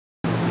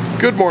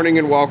Good morning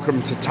and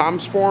welcome to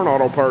Tom's Foreign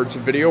Auto Parts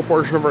video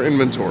portion of our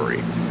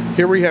inventory.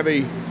 Here we have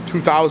a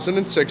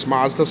 2006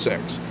 Mazda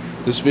 6.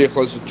 This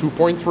vehicle has a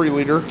 2.3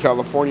 liter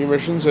California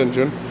emissions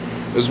engine,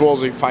 as well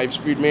as a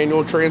 5-speed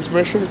manual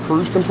transmission,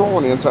 cruise control,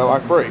 and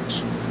anti-lock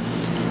brakes.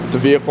 The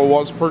vehicle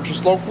was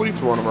purchased locally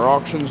through one of our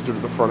auctions due to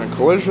the front end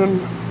collision.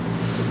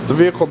 The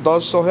vehicle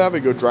does still have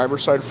a good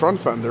driver's side front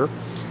fender,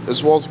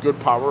 as well as a good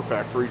power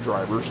factory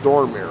driver's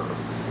door mirror.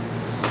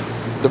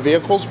 The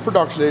vehicle's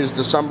production date is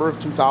December of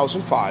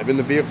 2005, and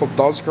the vehicle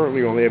does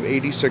currently only have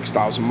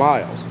 86,000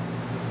 miles.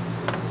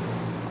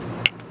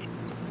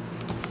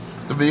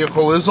 The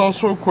vehicle is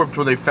also equipped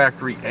with a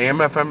factory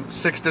AM/FM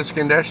 6-disc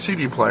and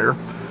CD player,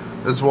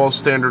 as well as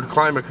standard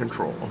climate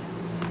control.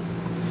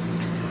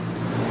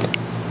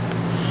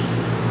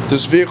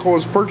 This vehicle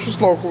was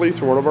purchased locally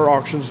through one of our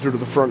auctions due to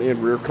the front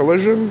and rear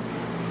collision.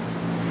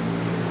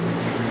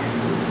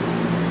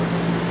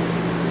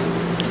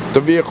 The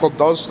vehicle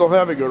does still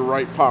have a good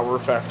right power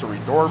factory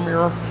door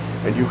mirror,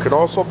 and you can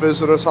also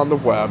visit us on the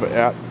web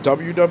at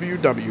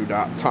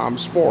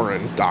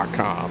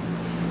www.tomsforeign.com.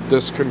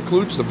 This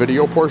concludes the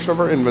video portion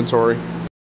of our inventory.